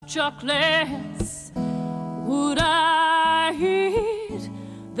chocolates, would I eat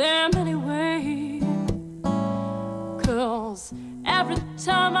them anyway? 'Cause every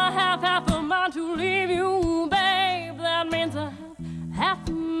time I have half a mind to leave you, babe, that means I have half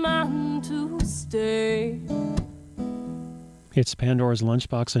a mind to stay. It's Pandora's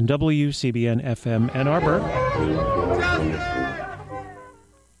Lunchbox on WCBN FM Ann Arbor.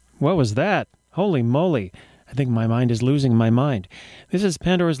 What was that? Holy moly. I think my mind is losing my mind. This is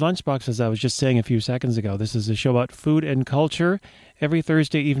Pandora's Lunchbox, as I was just saying a few seconds ago. This is a show about food and culture every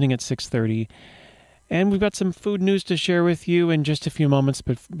Thursday evening at 6:30. And we've got some food news to share with you in just a few moments,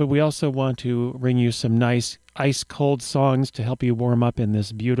 but we also want to bring you some nice ice-cold songs to help you warm up in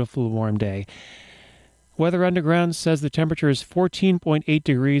this beautiful warm day. Weather Underground says the temperature is 14.8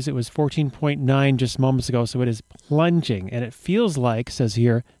 degrees. It was 14.9 just moments ago, so it is plunging. And it feels like, says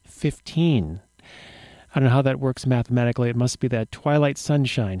here, 15. I don't know how that works mathematically. It must be that twilight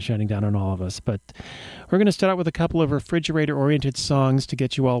sunshine shining down on all of us. But we're going to start out with a couple of refrigerator-oriented songs to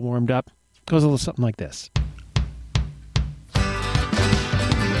get you all warmed up. It goes a little something like this.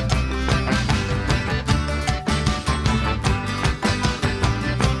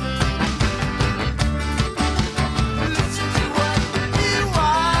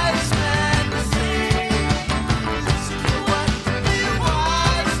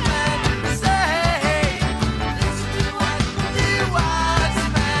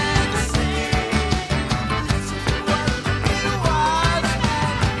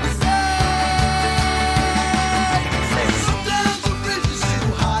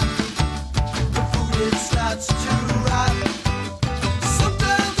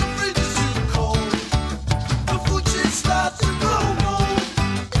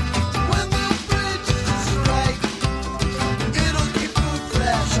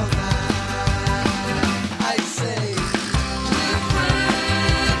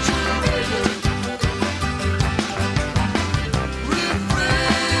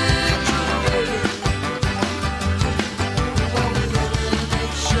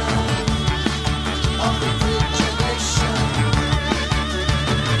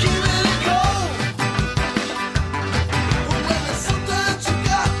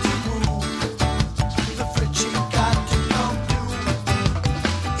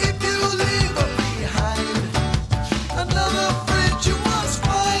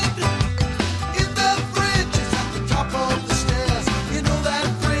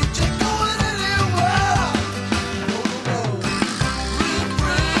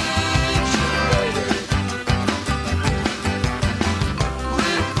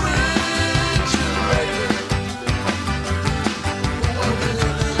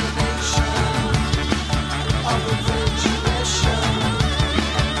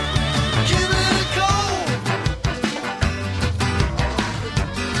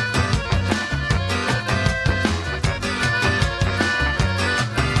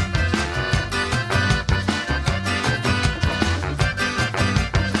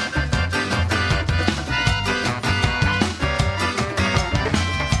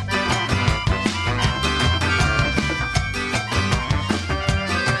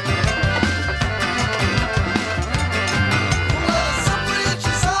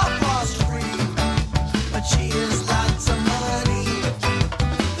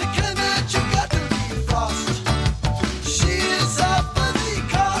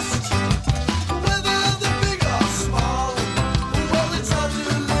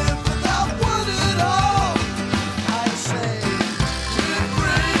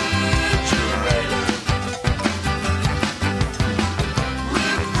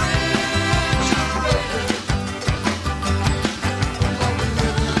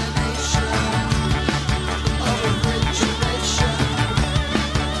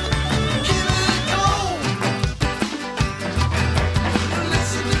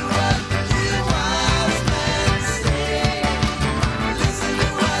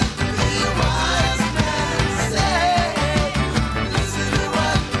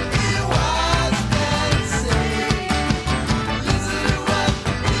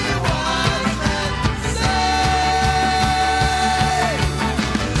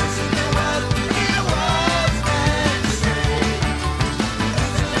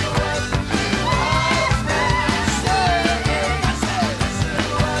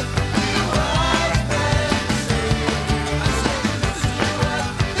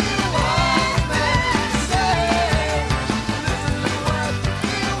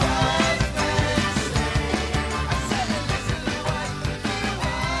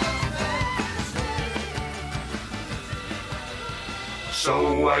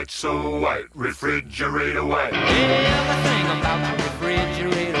 So white, refrigerator white. Everything about the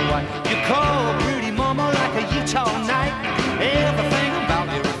refrigerator white. You call pretty mama like a Utah night. Everything about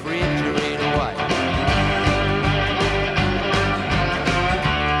your refrigerator white.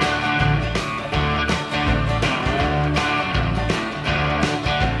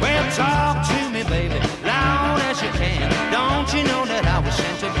 Well, talk to me, baby, loud as you can. Don't you know that I was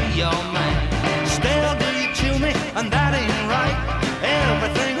sent to be your man? Still do you to me, and that ain't right.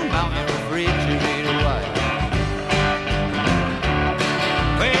 Everything about your refrigerator white.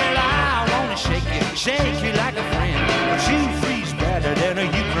 Well, I wanna shake you like a friend, but you freeze better than a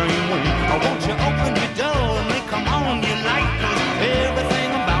Ukraine wind. I want you open your door and me come on your light, 'cause everything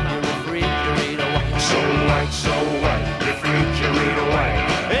about your refrigerator white. So white, refrigerator white.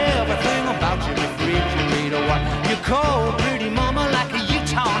 Everything about your refrigerator white. You call pretty mama like a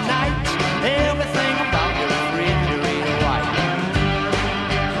Utah night. Everything about your refrigerator white.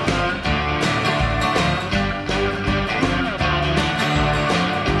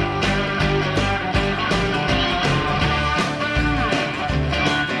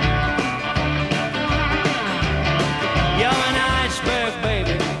 You're an iceberg,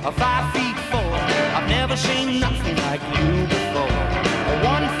 baby, a 5'4". I've never seen nothing like you before. A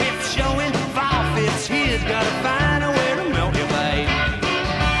 1/5 showing, 5/5 here's gotta find a way to melt you, babe.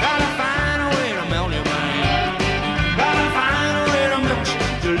 Gotta find a way to melt you, babe. Gotta find a way to melt you,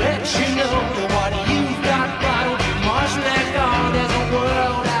 to let you know that what you've got bottled, you must let go. There's a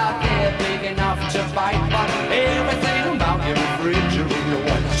world out there big enough to bite, but everything about your refrigerator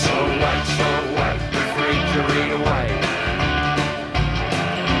white. So white, refrigerator white.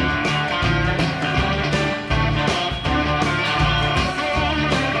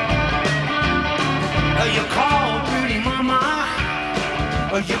 You call pretty mama,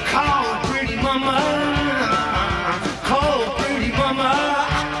 you call pretty mama, call pretty mama.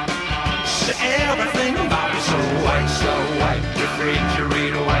 So everything about you so white,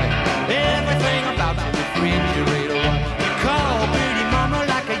 refrigerator white. Everything about your refrigerator white. You call pretty mama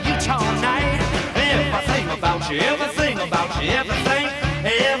like a Utah night. Everything about you, everything about you, everything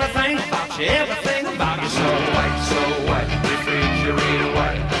about you, everything about you so white, refrigerator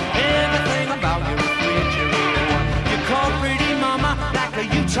white. Everything about you. Call pretty mama like a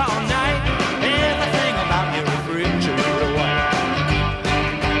Utah night. Everything about your refrigerator white.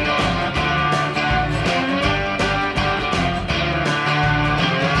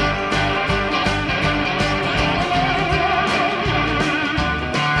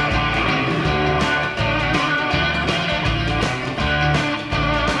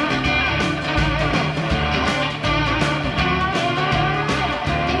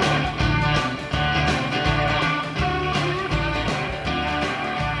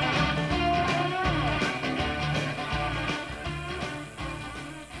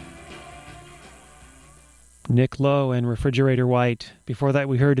 Nick Lowe and Refrigerator White. Before that,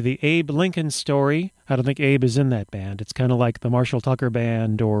 we heard the Abe Lincoln Story. I don't think Abe is in that band. It's kind of like the Marshall Tucker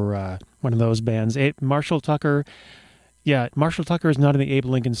Band or one of those bands. Marshall Tucker is not in the Abe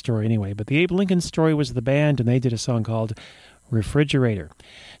Lincoln Story anyway, but the Abe Lincoln Story was the band, and they did a song called Refrigerator.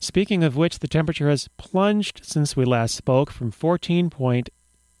 Speaking of which, the temperature has plunged since we last spoke from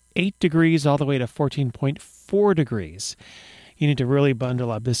 14.8 degrees all the way to 14.4 degrees. You need to really bundle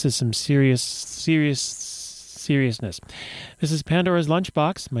up. This is some seriousness. This is Pandora's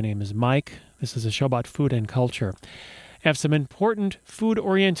Lunchbox. My name is Mike. This is a show about food and culture. I have some important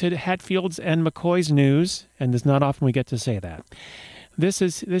food-oriented Hatfields and McCoys news, and it's not often we get to say that. This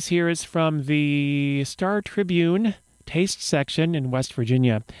here is from the Star Tribune Taste section in West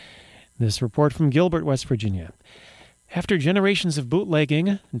Virginia. This report from Gilbert, West Virginia. After generations of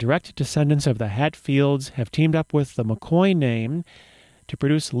bootlegging, direct descendants of the Hatfields have teamed up with the McCoy name to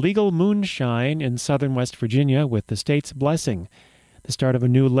produce legal moonshine in southern West Virginia with the state's blessing, the start of a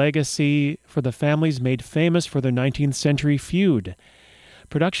new legacy for the families made famous for their 19th century feud.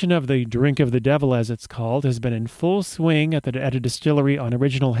 Production of the Drink of the Devil, as it's called, has been in full swing at a distillery on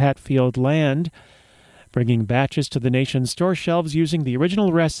original Hatfield land, bringing batches to the nation's store shelves using the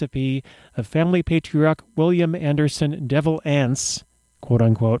original recipe of family patriarch William Anderson Devil Anse,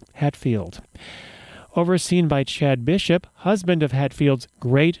 quote-unquote, Hatfield. Overseen by Chad Bishop, husband of Hatfield's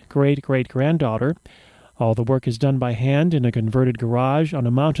great-great-great-granddaughter. All the work is done by hand in a converted garage on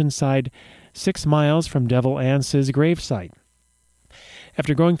a mountainside 6 miles from Devil Anse's gravesite.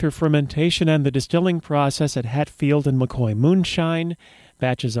 After going through fermentation and the distilling process at Hatfield and McCoy Moonshine,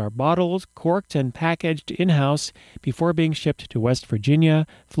 batches are bottled, corked, and packaged in-house before being shipped to West Virginia,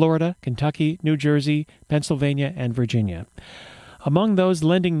 Florida, Kentucky, New Jersey, Pennsylvania, and Virginia. Among those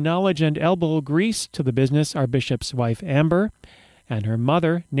lending knowledge and elbow grease to the business are Bishop's wife Amber and her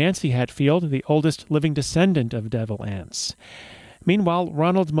mother, Nancy Hatfield, the oldest living descendant of Devil Anse. Meanwhile,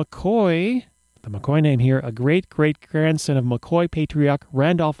 Ronald McCoy, the McCoy name here, a great-great-grandson of McCoy patriarch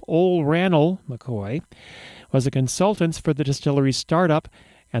Randolph Ole Rannell McCoy, was a consultant for the distillery's startup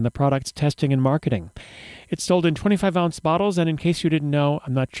and the product's testing and marketing. It's sold in 25-ounce bottles, and in case you didn't know,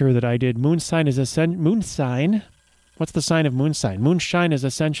 I'm not sure that I did, moonshine is moonshine. What's the sign of moonshine? Moonshine is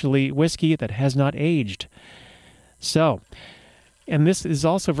essentially whiskey that has not aged. So, and this is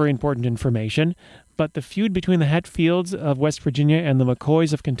also very important information, but the feud between the Hatfields of West Virginia and the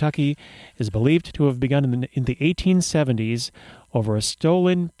McCoys of Kentucky is believed to have begun in the 1870s over a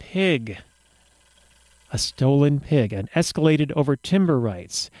stolen pig. A stolen pig, and escalated over timber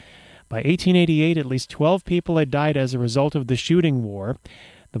rights. By 1888, at least 12 people had died as a result of the shooting war.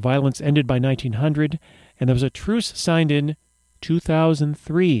 The violence ended by 1900, and there was a truce signed in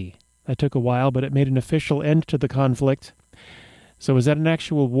 2003. That took a while, but it made an official end to the conflict. So was that an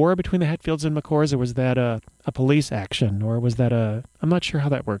actual war between the Hatfields and McCoys, or was that a police action, or was that I'm not sure how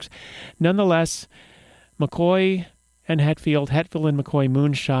that works. Nonetheless, McCoy and Hatfield and McCoy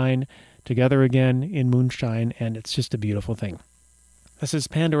moonshine together again in moonshine, and it's just a beautiful thing. This is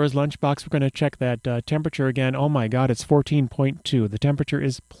Pandora's Lunchbox. We're going to check that temperature again. Oh my God, it's 14.2. The temperature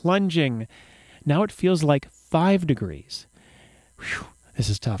is plunging. Now it feels like 5 degrees. Whew, this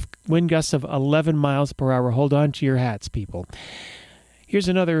is tough. Wind gusts of 11 miles per hour. Hold on to your hats, people. Here's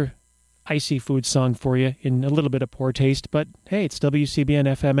another icy food song for you in a little bit of poor taste, but hey, it's WCBN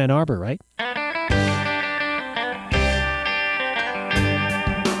FM Ann Arbor, right?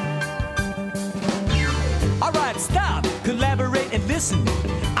 All right, stop, collaborate and listen.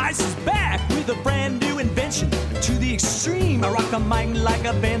 Ice is back with a brand new invention. To the extreme, I rock a mic like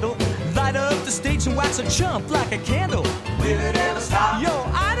a vandal. Light up the stage and wax a chump like a candle. Will it ever stop? Yo,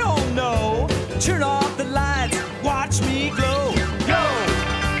 I don't know. Turn off the lights, watch me glow. Yo,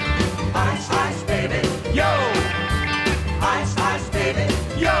 ice, ice, baby. Yo, ice, ice, baby.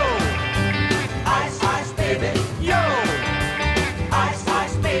 Yo, ice, ice, baby. Yo, ice,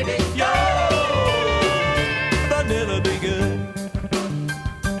 ice, baby. Yo, vanilla be good.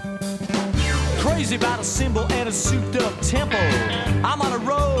 Crazy about a cymbal and a souped-up tempo. I'm on a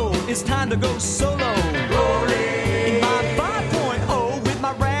roll, it's time to go solo. Rolling in my 5.0 with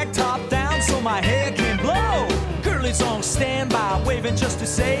my rag top down so my hair can blow. Girlies on standby, waving just to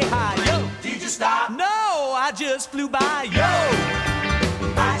say hi. Yo, did you stop? No, I just flew by. Yo,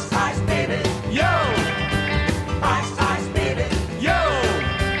 ice, ice, baby. Yo, ice, ice, baby. Yo,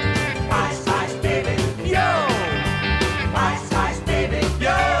 ice, ice, baby. Yo, ice, ice, baby.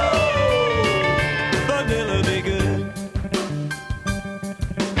 Yo, vanilla be good.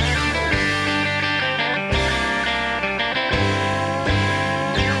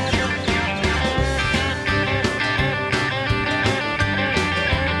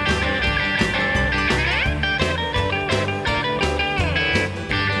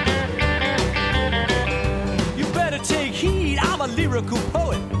 Lyrical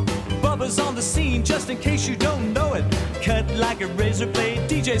poet, Bubba's on the scene just in case you don't know it. Cut like a razor blade,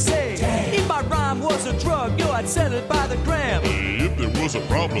 DJ say. Damn. If my rhyme was a drug, yo, I'd sell it by the gram. If there was a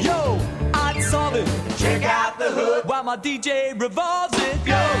problem, yo, I'd solve it. Check out the hood while my DJ revolves it.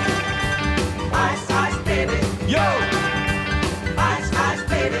 Yo, ice, ice, baby. Yo, ice, ice,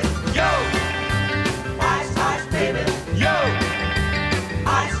 baby. Yo, ice, ice, baby. Yo,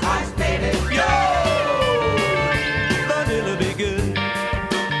 ice, ice, baby. Yo.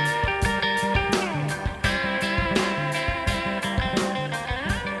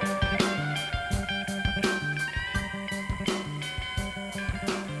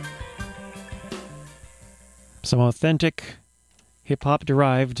 Some authentic hip-hop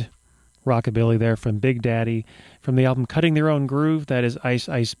derived rockabilly there from Big Daddy from the album Cutting Their Own Groove. That is Ice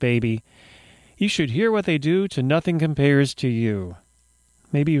Ice Baby. You should hear what they do to Nothing Compares to You.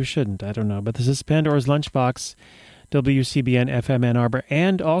 Maybe you shouldn't, I don't know. But this is Pandora's Lunchbox, WCBN FM Ann Arbor,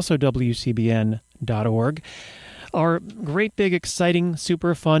 and also WCBN.org. Our great big exciting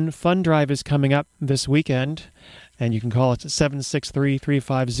super fun drive is coming up this weekend. And you can call us at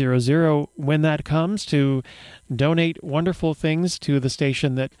 763-3500 when that comes to donate wonderful things to the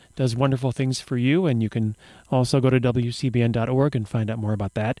station that does wonderful things for you. And you can also go to WCBN.org and find out more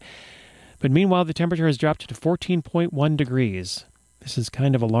about that. But meanwhile, the temperature has dropped to 14.1 degrees. This is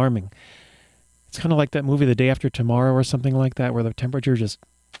kind of alarming. It's kind of like that movie The Day After Tomorrow or something like that, where the temperature it's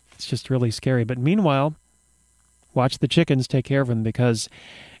just really scary. But meanwhile, watch the chickens take care of them, because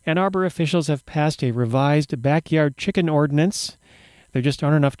Ann Arbor officials have passed a revised backyard chicken ordinance. There just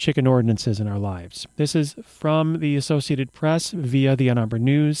aren't enough chicken ordinances in our lives. This is from the Associated Press via the Ann Arbor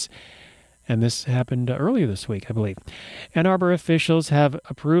News. And this happened earlier this week, I believe. Ann Arbor officials have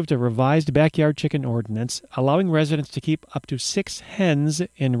approved a revised backyard chicken ordinance allowing residents to keep up to 6 hens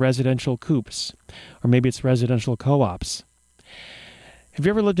in residential coops. Or maybe it's residential co-ops. Have you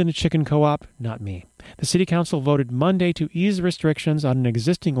ever lived in a chicken co-op? Not me. The City Council voted Monday to ease restrictions on an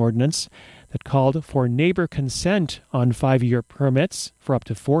existing ordinance that called for neighbor consent on 5-year permits for up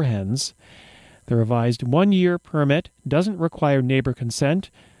to 4 hens. The revised 1-year permit doesn't require neighbor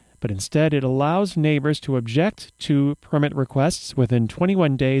consent, but instead it allows neighbors to object to permit requests within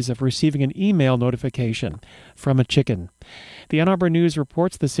 21 days of receiving an email notification from a chicken. The Ann Arbor News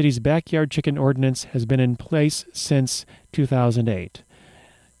reports the city's backyard chicken ordinance has been in place since 2008.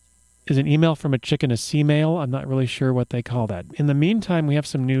 Is an email from a chicken a C-mail? I'm not really sure what they call that. In the meantime, we have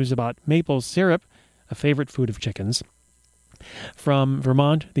some news about maple syrup, a favorite food of chickens. From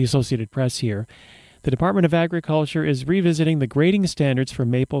Vermont, the Associated Press here, the Department of Agriculture is revisiting the grading standards for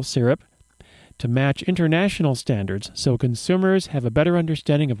maple syrup to match international standards so consumers have a better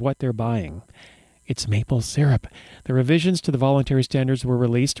understanding of what they're buying. It's maple syrup. The revisions to the voluntary standards were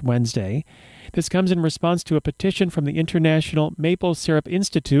released Wednesday. This comes in response to a petition from the International Maple Syrup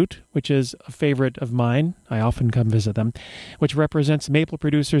Institute, which is a favorite of mine. I often come visit them, which represents maple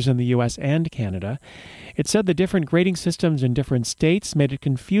producers in the U.S. and Canada. It said the different grading systems in different states made it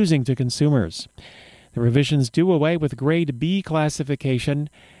confusing to consumers. The revisions do away with Grade B classification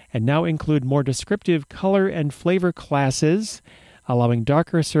and now include more descriptive color and flavor classes, allowing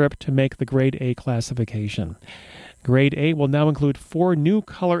darker syrup to make the Grade A classification. Grade A will now include 4 new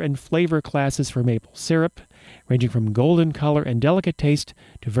color and flavor classes for maple syrup, ranging from golden color and delicate taste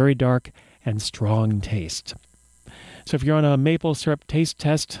to very dark and strong taste. So if you're on a maple syrup taste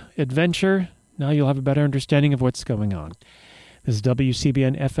test adventure, now you'll have a better understanding of what's going on. This is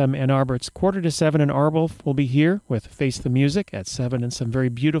WCBN FM Ann Arbor. It's 6:45, and Arbor will be here with Face the Music at 7 and some very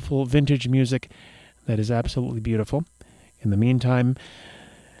beautiful vintage music that is absolutely beautiful. In the meantime,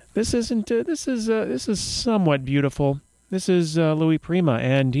 this is somewhat beautiful. This is Louis Prima,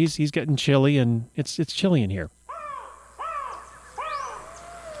 and he's getting chilly, and it's chilly in here.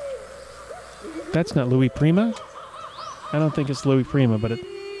 That's not Louis Prima. I don't think it's Louis Prima, but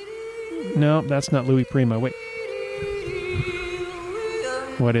no, that's not Louis Prima. Wait.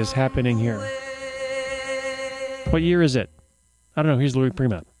 What is happening here? What year is it? I don't know. Here's Louis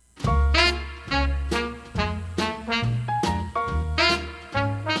Prima.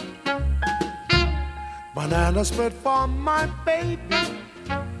 Banana split for my baby,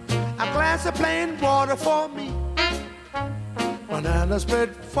 a glass of plain water for me. Banana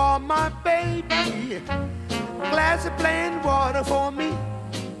split for my baby, a glass of plain water for me.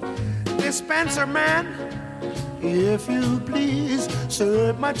 Dispenser man, if you please,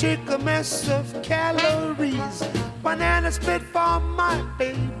 serve my chick a mess of calories. Banana split for my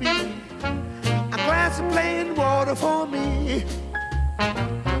baby, a glass of plain water for me.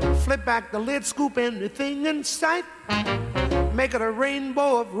 Flip back the lid, scoop anything in sight. Make it a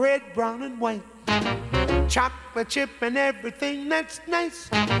rainbow of red, brown, and white. Chocolate chip and everything that's nice.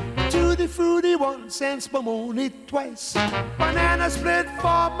 Tutti frutti, 1 cent, spumoni twice. Banana split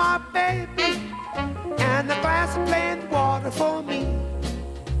for my baby, and a glass of plain water for me.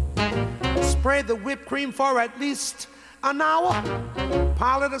 Spray the whipped cream for at least an hour.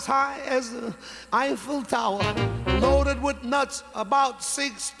 Pile it as high as the Eiffel Tower. Loaded with nuts, about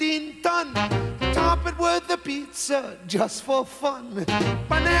 16 ton. Top it with a pizza just for fun.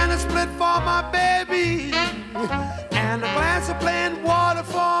 Banana split for my baby, and a glass of plain water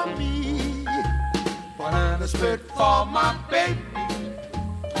for me. Banana split for my baby,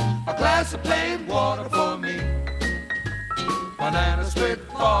 a glass of plain water for me. Banana split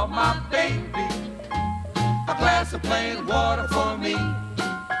for my baby, a glass of plain water for me.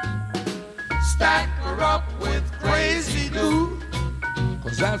 Stack her up with crazy glue,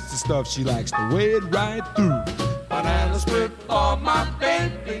 'cause that's the stuff she likes to wade right through. Banana split for my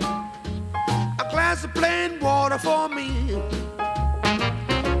baby, a glass of plain water for me.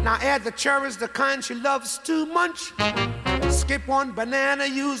 Now add the cherries, the kind she loves to munch. Skip 1 banana,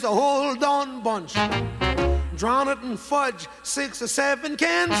 use the hold on bunch. Drown it in fudge, 6 or 7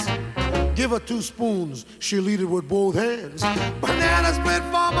 cans. Give her 2 spoons, she'll eat it with both hands. Banana split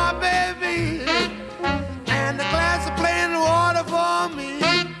for my baby, and a glass of plain water for me.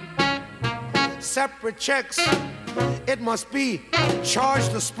 Separate checks, it must be. Charge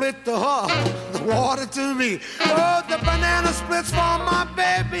the split to her, the water to me. Oh, the banana splits for my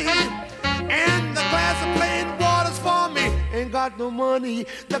baby, and the glass of plain water's for me. Ain't got no money,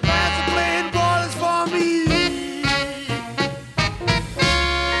 the glass of plain water's for me.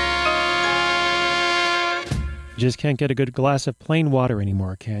 Just can't get a good glass of plain water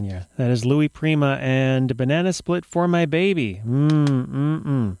anymore, can you? That is Louis Prima and Banana Split for My Baby.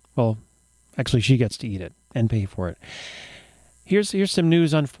 Well, actually, she gets to eat it and pay for it. Here's some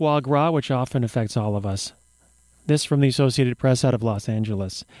news on foie gras, which often affects all of us. This from the Associated Press out of Los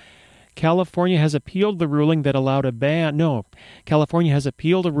Angeles. California has appealed the ruling that allowed California has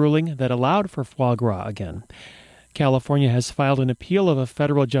appealed a ruling that allowed for foie gras again. California has filed an appeal of a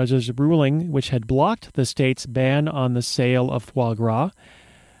federal judge's ruling which had blocked the state's ban on the sale of foie gras,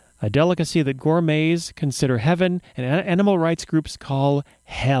 a delicacy that gourmets consider heaven and animal rights groups call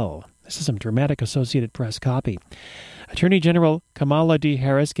hell. This is some dramatic Associated Press copy. Attorney General Kamala D.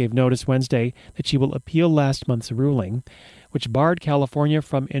 Harris gave notice Wednesday that she will appeal last month's ruling, which barred California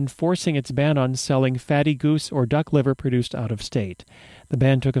from enforcing its ban on selling fatty goose or duck liver produced out of state. The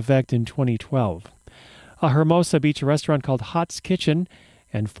ban took effect in 2012. A Hermosa Beach restaurant called Hot's Kitchen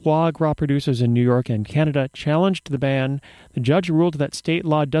and foie gras producers in New York and Canada challenged the ban. The judge ruled that state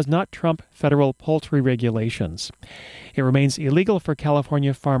law does not trump federal poultry regulations. It remains illegal for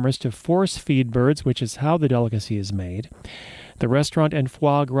California farmers to force feed birds, which is how the delicacy is made. The restaurant and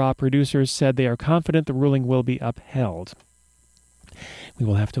foie gras producers said they are confident the ruling will be upheld. We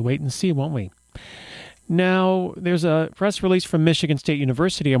will have to wait and see, won't we? Now, there's a press release from Michigan State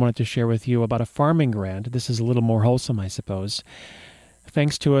University I wanted to share with you about a farming grant. This is a little more wholesome, I suppose.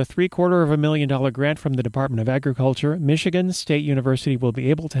 Thanks to a $750,000 grant from the Department of Agriculture, Michigan State University will be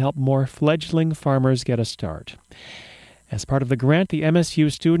able to help more fledgling farmers get a start. As part of the grant, the MSU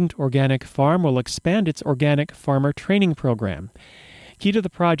Student Organic Farm will expand its organic farmer training program. Key to the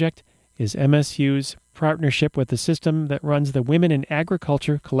project is MSU's partnership with the system that runs the Women in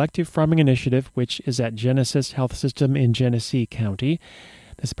Agriculture Collective Farming Initiative, which is at Genesis Health System in Genesee County.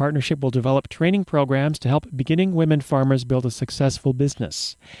 This partnership will develop training programs to help beginning women farmers build a successful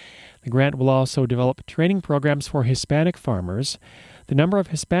business. The grant will also develop training programs for Hispanic farmers. The number of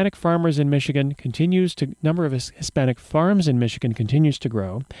Hispanic farms in Michigan continues to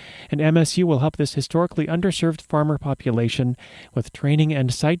grow, and MSU will help this historically underserved farmer population with training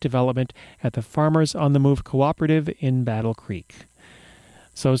and site development at the Farmers on the Move Cooperative in Battle Creek.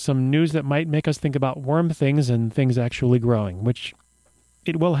 So some news that might make us think about warm things and things actually growing, which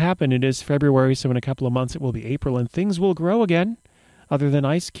it will happen. It is February, so in a couple of months it will be April, and things will grow again, other than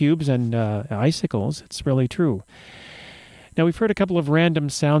ice cubes and icicles. It's really true. Now, we've heard a couple of random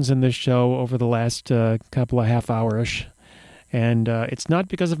sounds in this show over the last couple of half-hour-ish, and it's not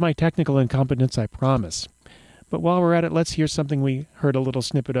because of my technical incompetence, I promise. But while we're at it, let's hear something we heard a little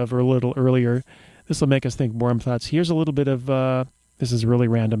snippet of a little earlier. This will make us think warm thoughts. Here's a little bit of, this is really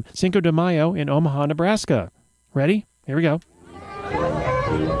random, Cinco de Mayo in Omaha, Nebraska. Ready? Here we go.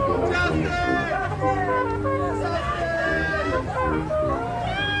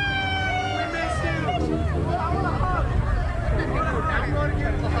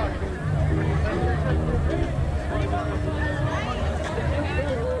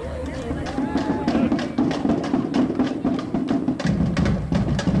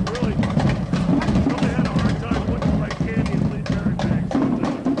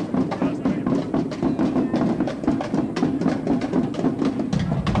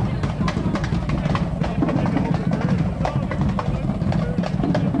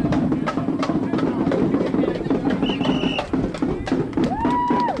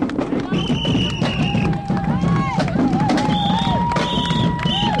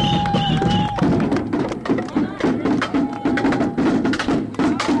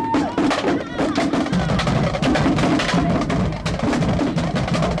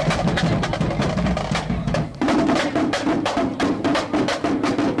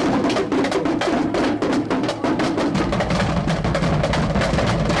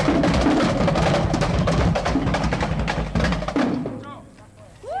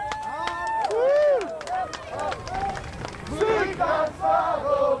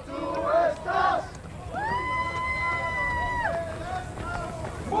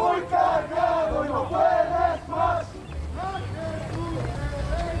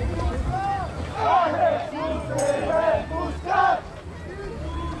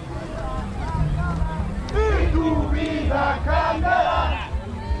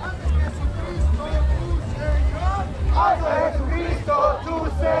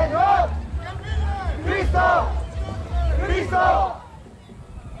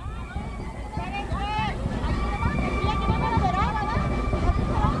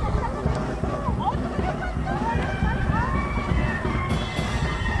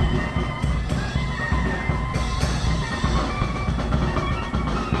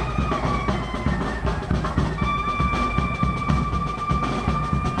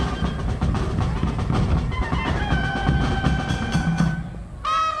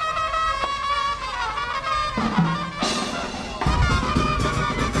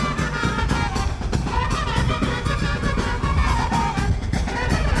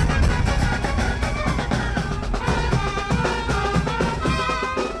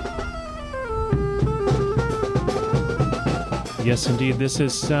 Yes, indeed. This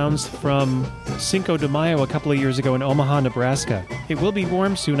is sounds from Cinco de Mayo a couple of years ago in Omaha, Nebraska. It will be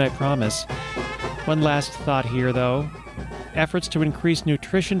warm soon, I promise. One last thought here, though. Efforts to increase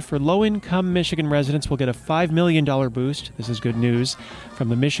nutrition for low-income Michigan residents will get a $5 million boost. This is good news from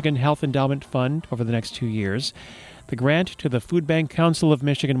the Michigan Health Endowment Fund over the next 2 years. The grant to the Food Bank Council of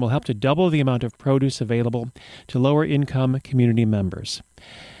Michigan will help to double the amount of produce available to lower-income community members.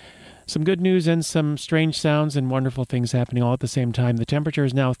 Some good news and some strange sounds and wonderful things happening all at the same time. The temperature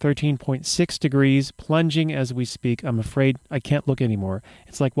is now 13.6 degrees, plunging as we speak. I'm afraid I can't look anymore.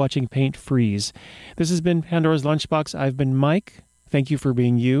 It's like watching paint freeze. This has been Pandora's Lunchbox. I've been Mike. Thank you for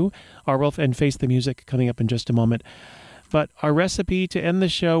being you. Arwolf and Face the Music coming up in just a moment. But our recipe to end the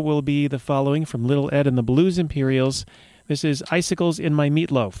show will be the following from Little Ed and the Blues Imperials. This is Icicles in My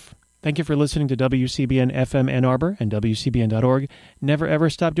Meatloaf. Thank you for listening to WCBN FM Ann Arbor and WCBN.org. Never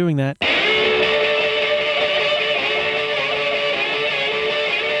ever stop doing that. I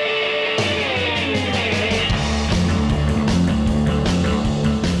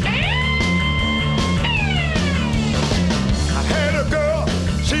had a girl,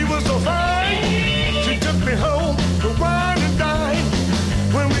 she was so fine. She took me home to wine and dine.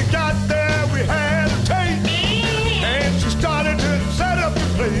 When we got there, we had a taste. And she started to set up the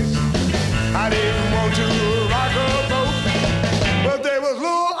place. I didn't want to rock her boat, but there was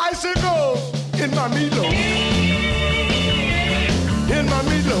little icicles in my meatloaf. In my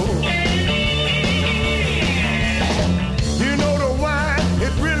meatloaf. You know the wine,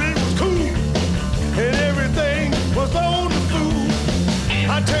 it really was cool, and everything was on the food.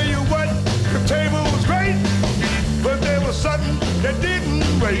 I tell you what, the table was great, but there was something that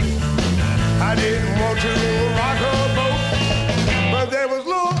didn't wait. I didn't want to rock her boat, but there was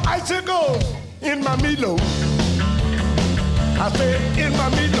little icicles in my meatloaf. I said, in my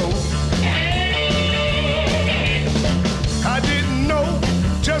meatloaf. I didn't know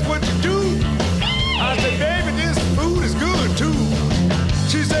just what to do. I said, baby, this food is good too.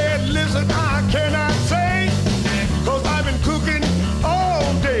 She said, listen, I cannot say, 'cause I've been cooking all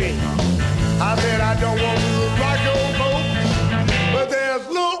day. I said, I don't want to rock your boat, but there's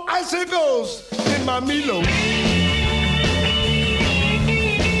little icicles in my meatloaf.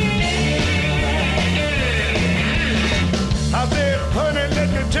 I said, honey, let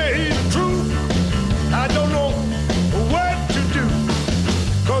me tell you the truth. I don't know what to do,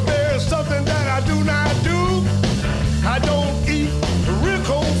 'cause there's something that I do not do. I don't eat real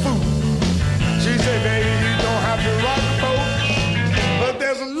cold food. She said, baby, you don't have to rock the boat, but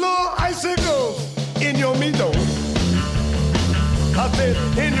there's a little icicle in your meatloaf. I said,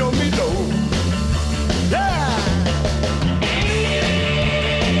 in your meatloaf. Yeah!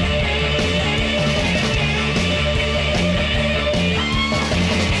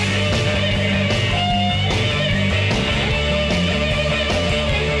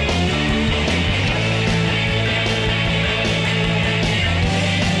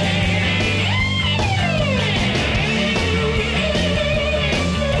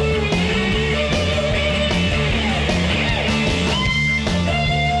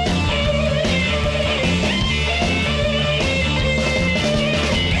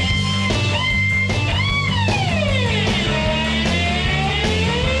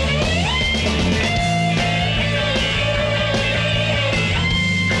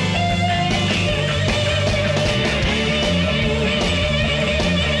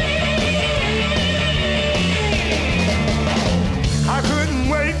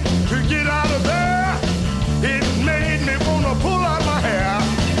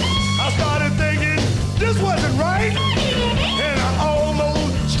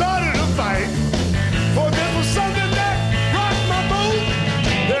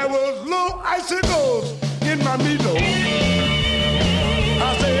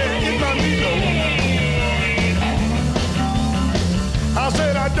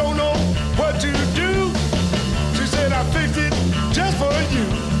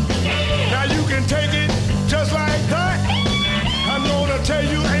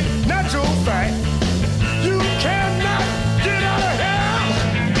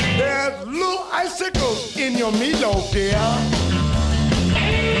 In your meatloaf, dear.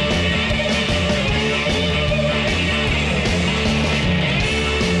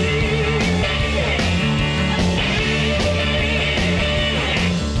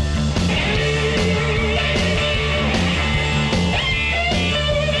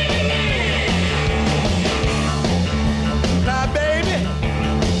 Now, baby,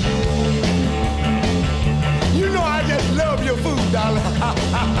 you know I just love your food, darling.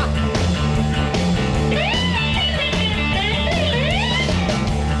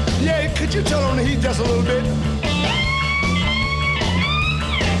 Could you turn on the heat just a little bit?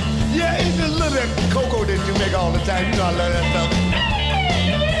 in Jamaica all the time. You know I love that stuff.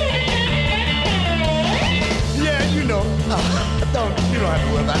 Yeah, you know. You don't have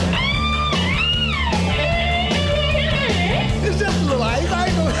to worry about it. It's just a little ice. I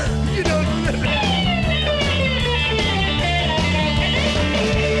ain't gonna, you know.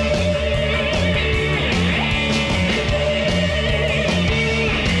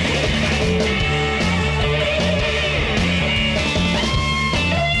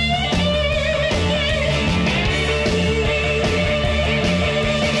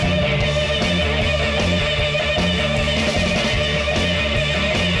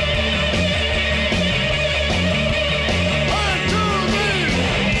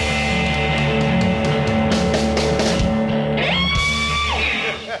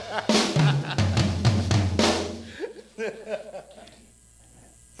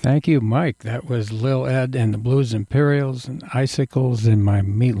 Thank you, Mike. That was Lil Ed and the Blues Imperials and Icicles in My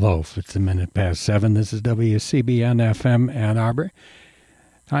Meatloaf. It's 7:01. This is WCBN FM Ann Arbor.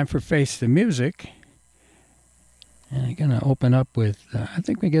 Time for Face the Music. And I'm going to open up with, I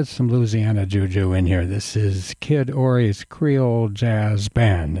think we get some Louisiana juju in here. This is Kid Ory's Creole Jazz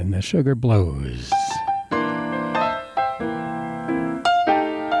Band and the Sugar Blues.